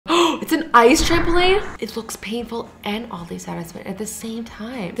It's an ice trampoline. It looks painful and oddly satisfying at the same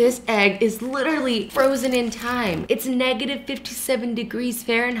time. This egg is literally frozen in time. It's negative 57 degrees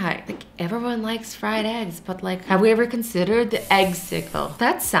Fahrenheit. Like, everyone likes fried eggs, but like, have we ever considered the egg-sicle?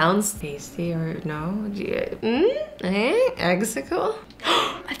 That sounds tasty, or no? Egg-sicle?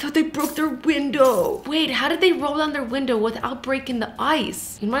 I thought they broke their window. Wait, how did they roll down their window without breaking the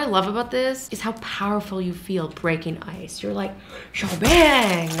ice? You know what I love about this? Is how powerful you feel breaking ice. You're like,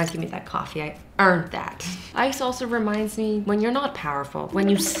 shabang! Now give me that coffee. I earned that. Ice also reminds me when you're not powerful, when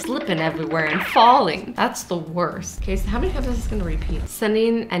you slipping everywhere and falling. That's the worst. Okay, so how many times is this gonna repeat?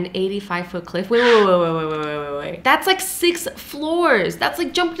 Sending an 85-foot cliff. Wait. That's like 6 floors. That's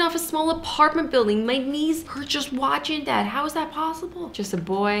like jumping off a small apartment building. My knees hurt just watching that. How is that possible? Just a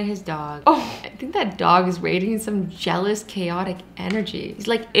boy and his dog. Oh, I think that dog is radiating some jealous, chaotic energy. He's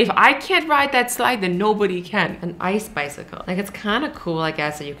like, if I can't ride that slide, then nobody can. An ice bicycle. Like, it's kind of cool, I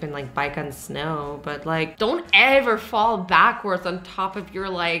guess, that you can like bike on snow, but like, don't ever fall backwards on top of your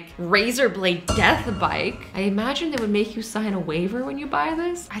like razor blade death bike. I imagine they would make you sign a waiver when you buy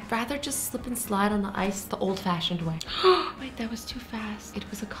this. I'd rather just slip and slide on the ice the old-fashioned way. Wait, that was too fast. It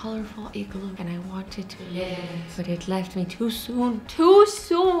was a colorful igloo and I wanted to live, but it left me too soon. Too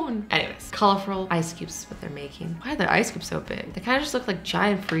soon. Anyways, colorful ice cubes is what they're making. Why are the ice cubes so big? They kind of just look like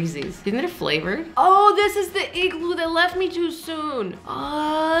giant freezies. Think they're flavored? Oh, this is the igloo that left me too soon.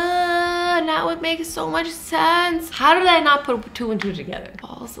 Now it makes so much sense. How did I not put 2 and 2 together?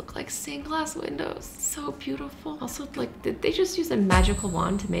 Walls look like stained glass windows. So beautiful. Also, like, did they just use a magical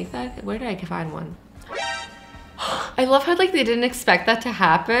wand to make that? Where did I find one? I love how like they didn't expect that to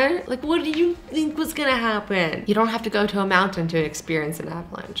happen. Like, what did you think was gonna happen? You don't have to go to a mountain to experience an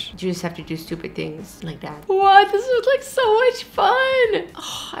avalanche. You just have to do stupid things like that. What? This was like so much fun.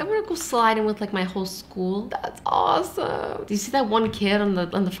 Oh, I wanna go sliding with like my whole school. That's awesome. Do you see that one kid on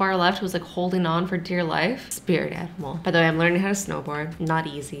the far left who was like holding on for dear life? Spirit animal. By the way, I'm learning how to snowboard. Not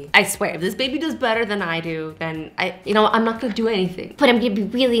easy. I swear, if this baby does better than I do, then I'm not gonna do anything. But I'm gonna be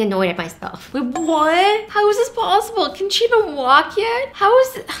really annoyed at myself. Wait, what? How is this possible? Can she even walk yet? How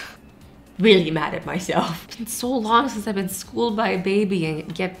is it? Really mad at myself. It's been so long since I've been schooled by a baby,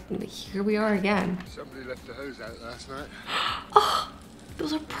 and yet here we are again. Somebody left the hose out last night. Oh,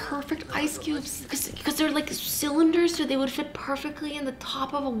 those are perfect ice cubes because they're like cylinders, so they would fit perfectly in the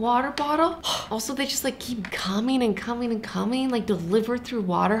top of a water bottle. Also, they just like keep coming and coming and coming, like delivered through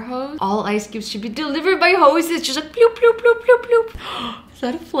water hose. All ice cubes should be delivered by hoses, just like bloop, bloop, bloop, bloop, bloop. Is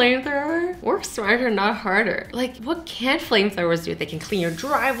that a flamethrower? Work smarter, not harder. Like, what can't flamethrowers do? They can clean your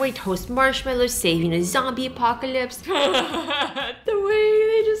driveway, toast marshmallows, save you in a zombie apocalypse. The way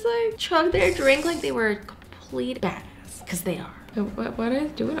they just like chug their drink like they were complete badass, because they are. What are they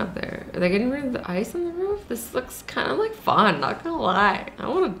doing up there? Are they getting rid of the ice on the roof? This looks kind of like fun, not gonna lie. I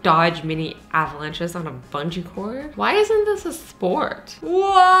want to dodge mini avalanches on a bungee cord. Why isn't this a sport?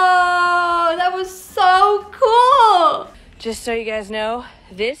 Whoa, that was so cool. Just so you guys know,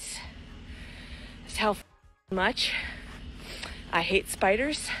 this is how much I hate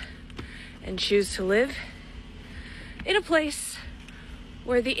spiders and choose to live in a place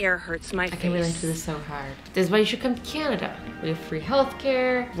where the air hurts my face. I can relate to this so hard. This is why you should come to Canada. We have free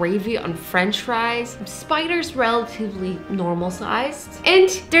healthcare, gravy on french fries, spiders relatively normal sized. And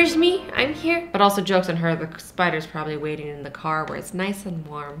there's me, I'm here. But also jokes on her, the spider's probably waiting in the car where it's nice and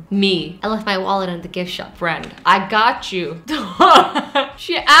warm. Me, I left my wallet in the gift shop. Friend, I got you.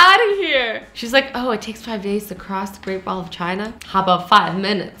 She out of here. She's like, oh, it takes 5 days to cross the Great Wall of China. How about 5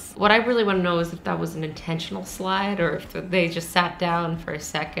 minutes? What I really want to know is if that was an intentional slide or if they just sat down for a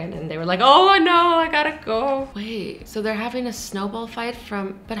second and they were like, oh no, I gotta go. Wait, so they're having a snowball fight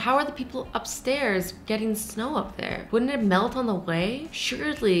but how are the people upstairs getting snow up there? Wouldn't it melt on the way?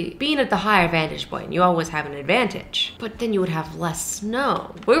 Surely, being at the higher vantage point, you always have an advantage, but then you would have less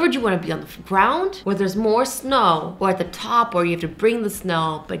snow. Where would you want to be, on the ground where there's more snow, or at the top where you have to bring the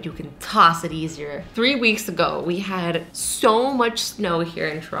snow but you can toss it easier? 3 weeks ago, we had so much snow here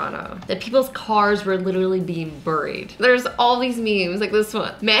in Toronto that people's cars were literally being buried. There's all these memes like this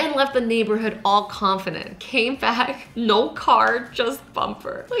one. Man left the neighborhood all confident, came back, no car, just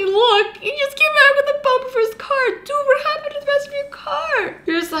bumper. Like, look, he just came back with a bumper for his car. Dude, what happened to the rest of your car?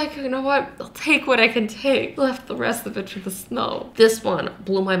 You're just like, you know what? I'll take what I can take. Left the rest of it for the snow. This one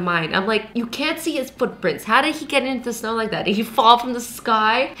blew my mind. I'm like, you can't see his footprints. How did he get into the snow like that? Did he fall from the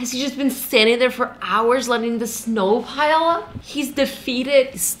sky? Has he just been standing there for hours letting the snow pile up? He's defeated,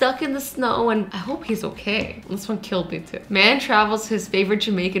 he's stuck in the snow, and I hope he's okay. This one killed me too. Man travels to his favorite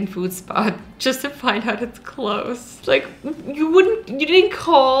Jamaican food spot just to find out it's closed. Like, you didn't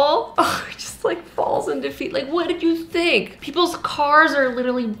call? Oh, it just like falls in defeat. Like, what did you think? People's cars are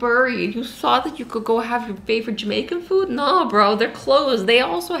literally buried. You thought that you could go have your favorite Jamaican food? No, bro, they're closed. They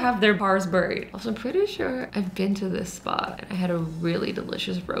also have their cars buried. Also, I'm pretty sure I've been to this spot and I had a really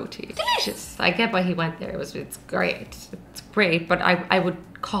delicious roti. Delicious. I get why he went there. It's great. It's great, but I would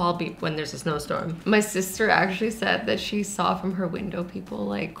call me when there's a snowstorm. My sister actually said that she saw from her window people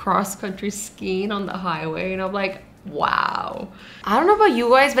like cross-country skiing on the highway, and I'm like, wow. I don't know about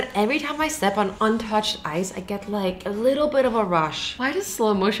you guys, but every time I step on untouched ice, I get like a little bit of a rush. Why does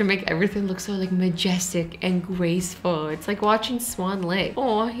slow motion make everything look so like majestic and graceful? It's like watching Swan Lake.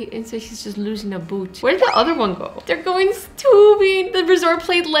 Oh, and so he's just losing a boot. Where did the other one go? They're going tubing. The resort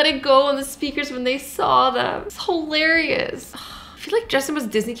played Let It Go on the speakers when they saw them. It's hilarious. I feel like dressing as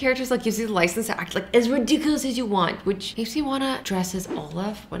Disney characters like gives you the license to act like as ridiculous as you want, which makes me want to dress as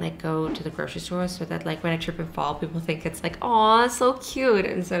Olaf when I go to the grocery store, so that like when I trip and fall, people think it's like, oh, so cute,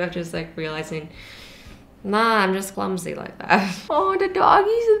 instead of just like realizing, nah, I'm just clumsy like that. Oh, the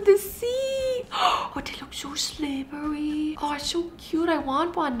doggies in the sea. Oh, they look so slippery. Oh, it's so cute. I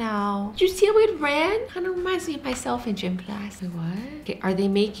want one now. Did you see how it ran? Kind of reminds me of myself in gym class. Like, what? Okay, are they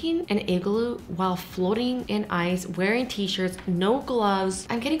making an igloo while floating in ice, wearing t-shirts, no gloves?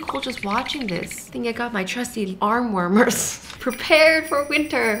 I'm getting cold just watching this. I think I got my trusty arm warmers prepared for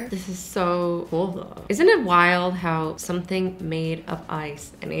winter. This is so cool though. Isn't it wild how something made of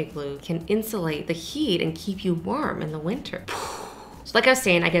ice, an igloo, can insulate the heat and keep you warm in the winter? So like I was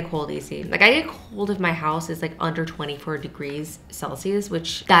saying, I get cold easy. Like, I get cold if my house is like under 24 degrees Celsius,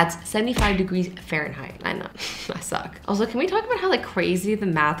 which that's 75 degrees Fahrenheit. I know, I suck. Also, can we talk about how like crazy the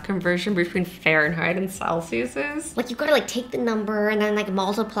math conversion between Fahrenheit and Celsius is? Like, you gotta like take the number and then like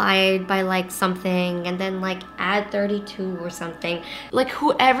multiply it by like something and then like add 32 or something. Like,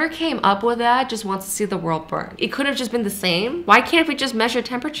 whoever came up with that just wants to see the world burn. It could have just been the same. Why can't we just measure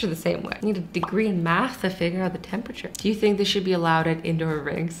temperature the same way? I need a degree in math to figure out the temperature. Do you think this should be allowed at indoor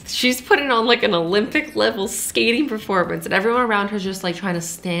rinks? She's putting on like an Olympic level skating performance and everyone around her just like trying to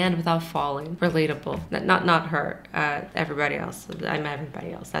stand without falling. Relatable. Not her, everybody else. I'm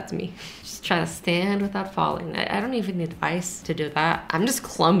everybody else. That's me. Just trying to stand without falling. I don't even need advice to do that. I'm just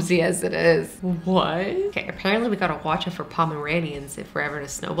clumsy as it is. What? Okay, apparently we gotta watch out for Pomeranians if we're ever in a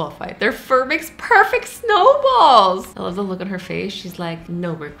snowball fight. Their fur makes perfect snowballs. I love the look on her face. She's like,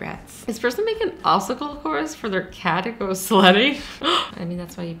 no regrets. Is person making an obstacle course for their cat to go sledding? I mean,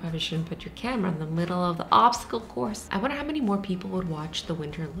 that's why you probably shouldn't put your camera in the middle of the obstacle course. I wonder how many more people would watch the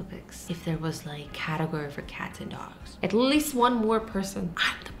Winter Olympics if there was like category for cats and dogs. At least one more person.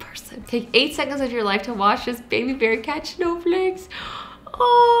 I'm the person. Take 8 seconds of your life to watch this baby bear catch snowflakes.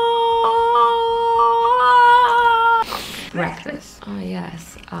 Oh. Breakfast. Oh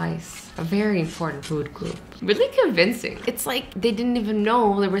yes, ice. A very important food group. Really convincing. It's like they didn't even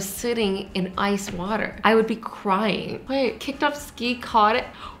know they were sitting in ice water. I would be crying. Wait, kicked off ski, caught it.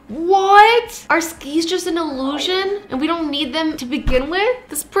 What? Are skis just an illusion and we don't need them to begin with?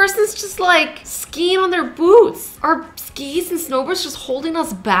 This person's just like skiing on their boots. Are skis and snowboards just holding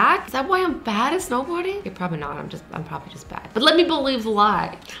us back? Is that why I'm bad at snowboarding? Okay, probably not. I'm probably just bad. But let me believe the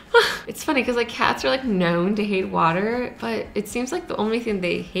lie. It's funny because like cats are like known to hate water, but it seems like the only thing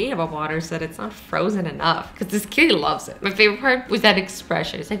they hate about water is that it's not frozen enough. Because this kitty loves it. My favorite part was that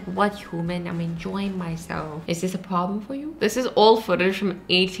expression. It's like, what human? I'm enjoying myself. Is this a problem for you? This is old footage from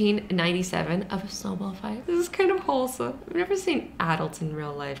 1897 of a snowball fight. This is kind of wholesome. I've never seen adults in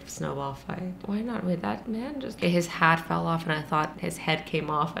real life snowball fight. Why not? Wait, that man just... Okay, his hat fell off and I thought his head came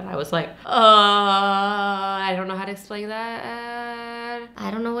off and I was like, I don't know how to explain that.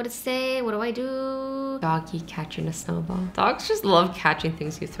 I don't know what to say. What do I do? Doggy catching a snowball. Dogs just love catching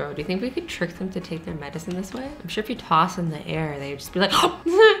things you throw. Do you think we could trick them to take their medicine this way? I'm sure if you toss in the air, they'd just be like,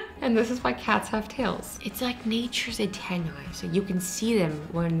 and this is why cats have tails. It's like nature's antennae, so you can see them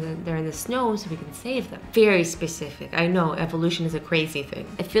when they're in the snow so we can save them. Very specific. I know evolution is a crazy thing.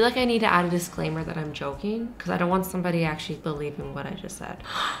 I feel like I need to add a disclaimer that I'm joking because I don't want somebody actually believing what I just said.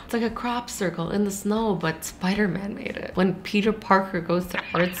 It's like a crop circle in the snow, but Spider-Man made it. When Peter Parker goes to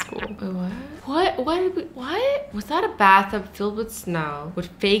art school. Wait, what? What? Was that a bathtub filled with snow with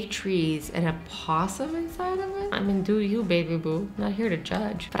fake trees and a possum inside of it? I mean, do you, baby boo. I'm not here to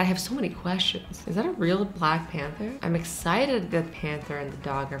judge, but I have so many questions. Is that a real Black Panther? I'm excited that Panther and the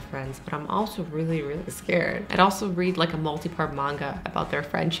dog are friends, but I'm also really, really scared. I'd also read like a multi-part manga about their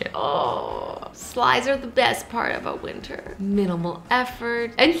friendship. Oh, slides are the best part about winter. Minimal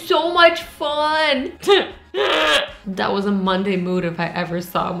effort and so much fun. That was a Monday mood if I ever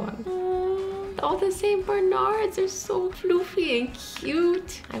saw one. all the Saint Bernards are so floofy and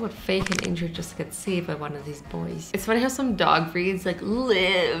cute. I would fake an injury just to get saved by one of these boys. It's funny how some dog breeds like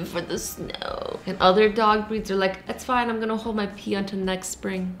live for the snow, and other dog breeds are like, it's fine, I'm gonna hold my pee until next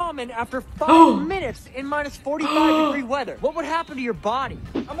spring. Common after 5 minutes in minus 45 degree weather. What would happen to your body?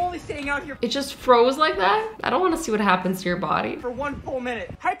 I'm only staying out here It just froze like that? I don't want to see what happens to your body. for 1 full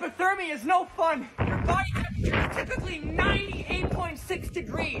minute. Hypothermia is no fun. Your body temperature is typically 98.6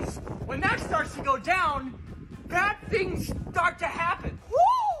 degrees. When that starts to go down, bad things start to happen. Woo!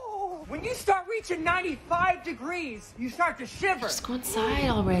 When you start reaching 95 degrees, you start to shiver. Just go inside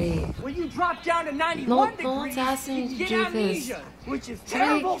already. When you drop down to 91 No one's degrees, asking you you to get do amnesia, which is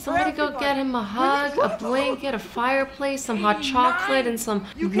terrible Somebody for go everybody. get him a hug, a blanket, a fireplace, some hot 89, chocolate, and some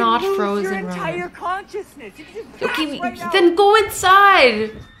you can not lose frozen your entire ramen. consciousness. You can just Okay, pass right out. then go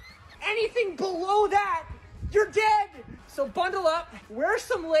inside. Anything below that, you're dead. So bundle up, wear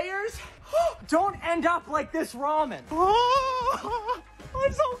some layers. Don't end up like this ramen.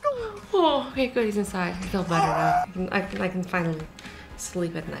 I'm so cool. Oh, okay, good, he's inside. I feel better now. I can finally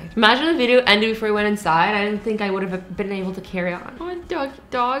sleep at night. Imagine the video ended before he went inside. I didn't think I would have been able to carry on. Oh,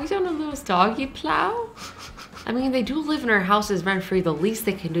 dogs on a little doggy plow. I mean, they do live in our houses rent-free. The least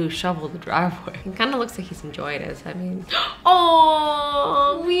they can do is shovel the driveway. It kind of looks like he's enjoying it. I mean,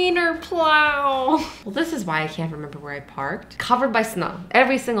 oh, wiener plow. Well, this is why I can't remember where I parked. Covered by snow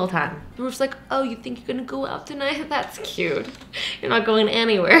every single time. The roof's like, oh, you think you're gonna go out tonight? That's cute. You're not going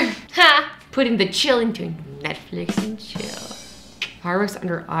anywhere. Ha! Putting the chill into Netflix and chill. Fireworks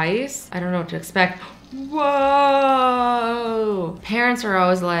under ice? I don't know what to expect. Whoa! Parents are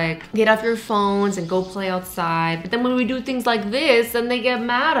always like, get off your phones and go play outside. But then when we do things like this, then they get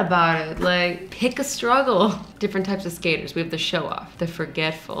mad about it. Like, pick a struggle. Different types of skaters. We have the show off, the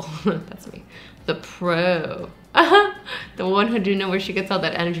forgetful, that's me. The pro. The one who do know where she gets all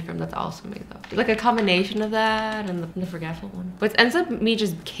that energy from. That's also me though. Like a combination of that and the forgetful one. But it ends up me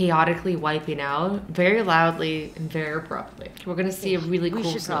just chaotically wiping out very loudly and very abruptly. We're gonna see a really cool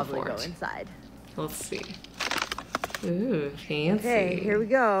We should snow probably fort. go inside. Let's see. Ooh, fancy. Okay, here we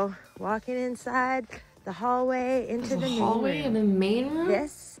go. Walking inside the hallway into There's the a main hallway room. in the main room?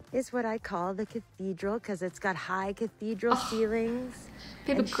 This is what I call the cathedral because it's got high cathedral ceilings.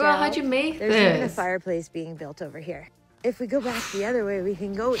 Baby and girl, how'd you shelves. make There's even a this? fireplace being built over here. If we go back the other way, we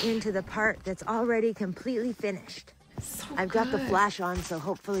can go into the part that's already completely finished. So I've got the good. flash on, so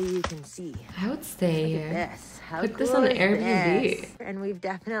hopefully you can see. I would stay Look here. at this. How Put this cool on is Airbnb. this? And we've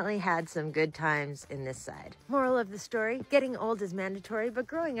definitely had some good times in this side. Moral of the story, getting old is mandatory, but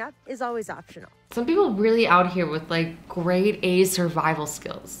growing up is always optional. Some people really out here with like grade A survival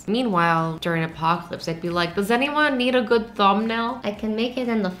skills. Meanwhile, during apocalypse, I'd be like, does anyone need a good thumbnail? I can make it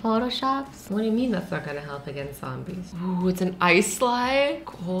in the Photoshops. What do you mean that's not gonna help against zombies? Ooh, it's an ice slide.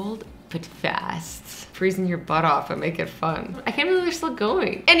 Cold, but fast. Freezing your butt off and make it fun. I can't believe they're still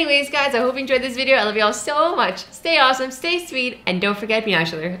going. Anyways, guys, I hope you enjoyed this video. I love y'all so much. Stay awesome, stay sweet, and don't forget, be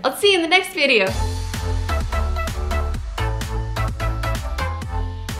nice to other. I'll see you in the next video.